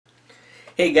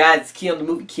Hey guys, it's Keon the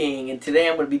Movie King, and today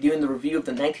I'm going to be doing the review of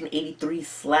the 1983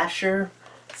 slasher,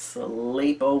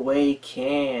 Sleepaway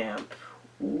Camp.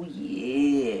 Oh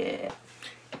yeah.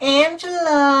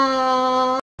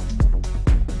 Angela!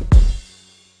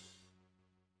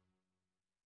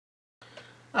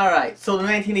 Alright, so the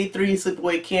 1983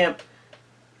 Sleepaway Camp,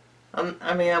 I'm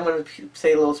going to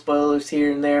say little spoilers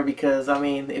here and there because,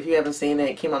 if you haven't seen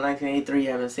it, it came out in 1983,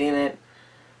 you haven't seen it,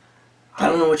 I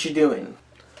don't know what you're doing.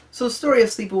 So the story of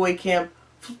Sleepaway Camp,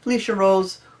 Felicia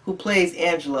Rose, who plays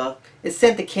Angela, is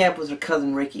sent to camp with her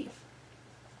cousin Ricky.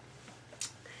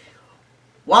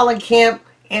 While in camp,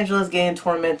 Angela's getting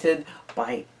tormented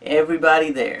by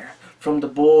everybody there, from the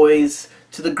boys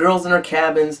to the girls in her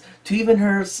cabins to even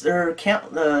her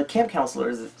camp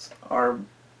counselors are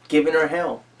giving her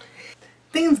hell.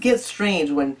 Things get strange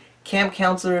when camp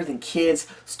counselors and kids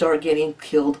start getting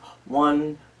killed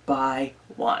one by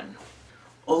one.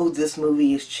 Oh, this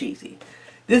movie is cheesy.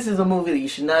 This is a movie that you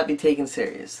should not be taken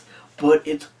serious, but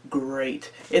it's great.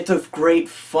 It's a great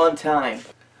fun time.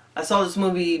 I saw this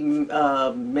movie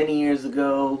many years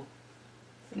ago.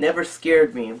 It never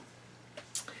scared me.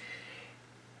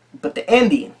 But the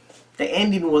ending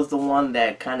was the one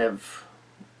that kind of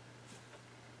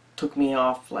took me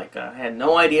off. Like I had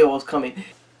no idea what was coming.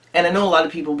 And I know a lot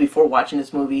of people before watching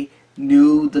this movie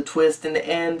knew the twist in the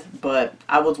end, but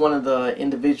I was one of the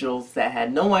individuals that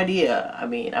had no idea.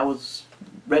 I was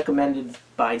recommended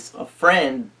by a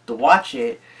friend to watch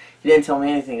it. He didn't tell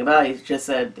me anything about it. He just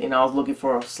said, I was looking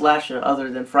for a slasher other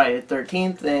than Friday the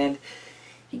 13th, and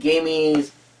he gave me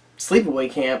Sleepaway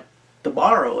Camp to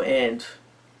borrow, and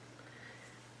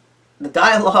the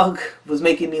dialogue was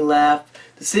making me laugh.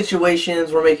 The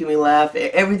situations were making me laugh.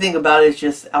 Everything about it is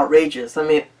just outrageous.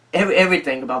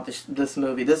 Everything about this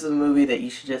movie. This is a movie that you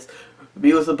should just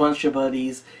be with a bunch of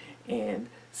buddies and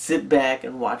sit back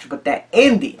and watch. But that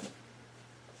ending,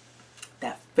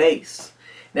 that face,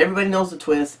 and everybody knows the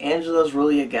twist. Angela's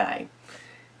really a guy.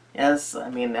 Yes,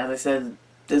 as I said,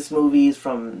 this movie is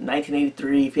from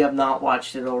 1983. If you have not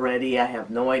watched it already, I have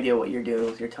no idea what you're doing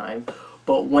with your time.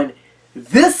 But when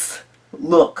this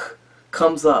look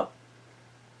comes up,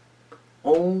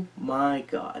 oh my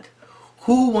God.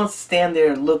 Who wants to stand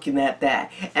there looking at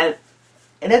that? And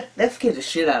that scared the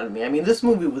shit out of me. This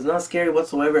movie was not scary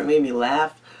whatsoever. It made me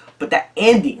laugh. But that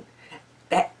ending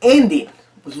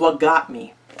was what got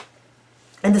me.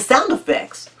 And the sound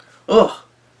effects. Ugh.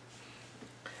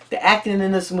 The acting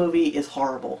in this movie is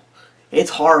horrible. It's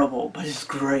horrible, but it's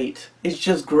great. It's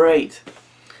just great.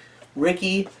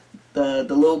 Ricky, the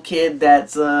little kid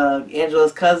that's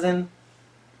Angela's cousin,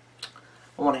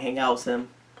 I want to hang out with him.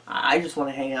 I just want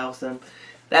to hang out with him.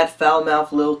 That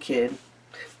foul-mouthed little kid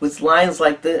with lines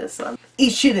like this.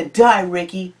 Eat shit and die,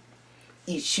 Ricky.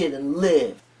 Eat shit and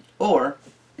live. Or,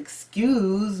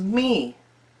 excuse me,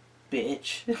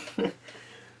 bitch.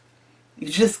 You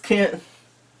just can't...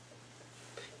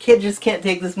 Kid just can't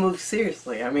take this movie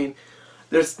seriously.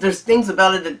 There's things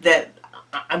about it that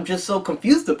I'm just so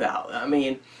confused about.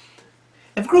 If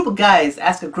a group of guys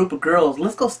ask a group of girls,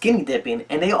 let's go skinny dipping,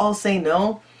 and they all say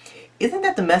no, isn't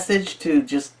that the message to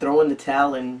just throw in the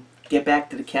towel and get back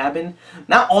to the cabin?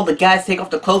 Not all the guys take off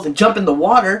their clothes and jump in the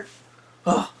water.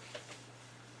 Ugh.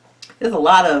 There's a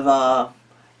lot of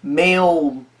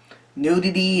male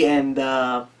nudity and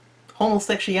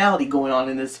homosexuality going on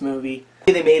in this movie.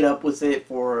 They made up with it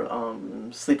for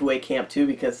Sleepaway Camp 2,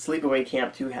 because Sleepaway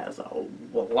Camp 2 has a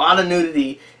lot of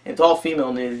nudity, and it's all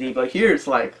female nudity, but here it's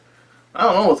like, I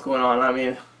don't know what's going on.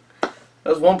 There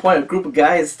was one point a group of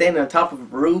guys standing on top of a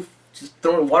roof, just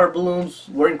throwing water balloons,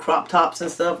 wearing crop tops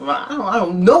and stuff. I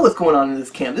don't know what's going on in this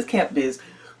camp. This camp is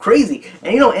crazy.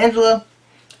 And Angela,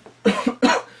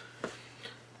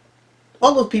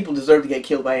 all those people deserve to get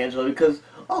killed by Angela, because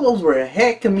all those were a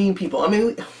heck of mean people.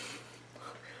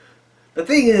 The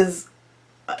thing is,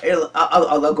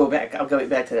 I'll go back. I'll go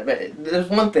back to that. But there's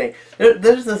one thing.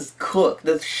 There's this cook,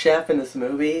 this chef in this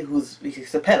movie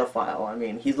he's a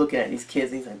pedophile. He's looking at these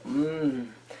kids and he's like,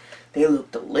 they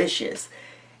look delicious.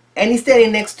 And he's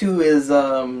standing next to his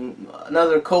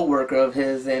another co-worker of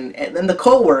his, and then the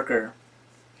co-worker.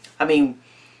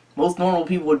 Most normal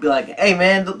people would be like, hey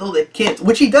man, those are kids.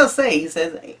 Which he does say. He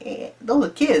says, hey, those are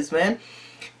kids, man.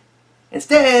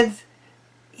 Instead,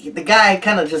 the guy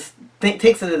kind of just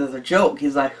takes it as a joke.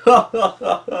 He's like,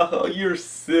 you're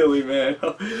silly, man.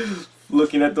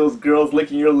 Looking at those girls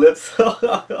licking your lips.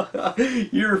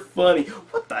 You're funny.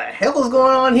 What the hell is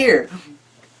going on here?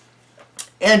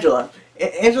 Angela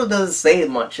doesn't say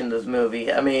much in this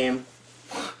movie.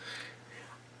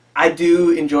 I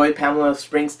do enjoy Pamela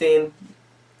Springsteen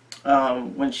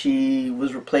when she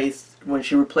replaced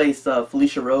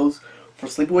Felicia Rose for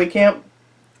Sleepaway Camp.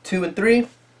 2 and 3.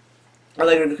 I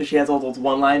like her because she has all those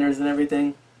one-liners and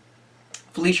everything.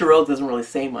 Felicia Rose doesn't really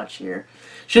say much here.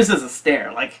 She just has a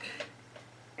stare. Like,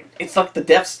 it's like the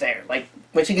death stare. Like,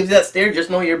 when she gives you that stare, just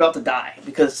know you're about to die.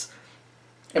 Because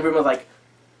everyone's like,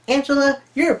 Angela,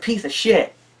 you're a piece of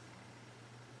shit.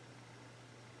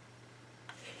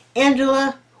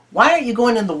 Angela, why aren't you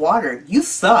going in the water? You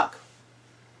suck.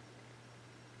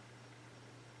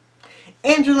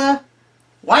 Angela,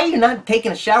 why are you not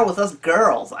taking a shower with us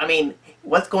girls? I mean,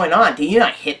 what's going on? Do you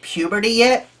not hit puberty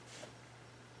yet?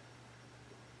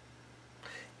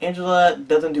 Angela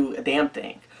doesn't do a damn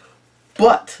thing.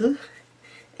 But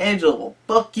Angela will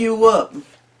fuck you up.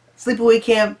 Sleepaway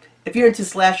Camp, if you're into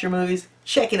slasher movies,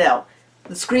 check it out.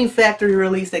 The Scream Factory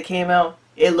release that came out,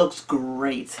 it looks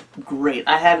great. Great.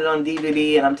 I had it on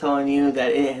DVD and I'm telling you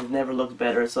that it has never looked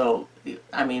better. So,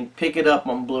 I mean, pick it up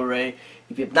on Blu-ray.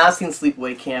 If you've not seen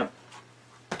Sleepaway Camp,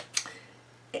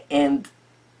 and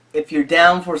if you're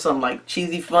down for some like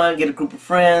cheesy fun, get a group of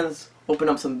friends, open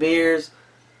up some beers,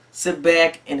 sit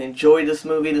back and enjoy this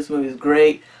movie. This movie is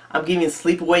great. I'm giving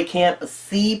Sleepaway Camp a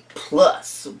C+.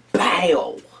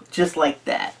 Bow! Just like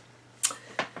that.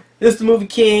 This is the Movie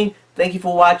King. Thank you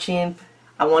for watching.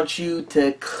 I want you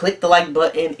to click the like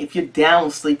button if you're down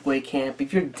with Sleepaway Camp.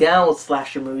 If you're down with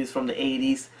slasher movies from the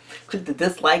 80s, click the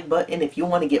dislike button if you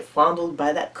want to get fondled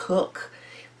by that cook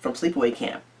from Sleepaway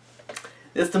Camp.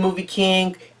 This is the Movie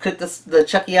King. Click the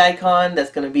Chucky icon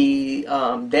that's going to be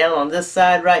down on this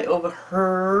side right over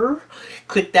here.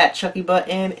 Click that Chucky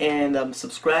button and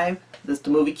subscribe. This is the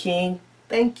Movie King.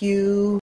 Thank you.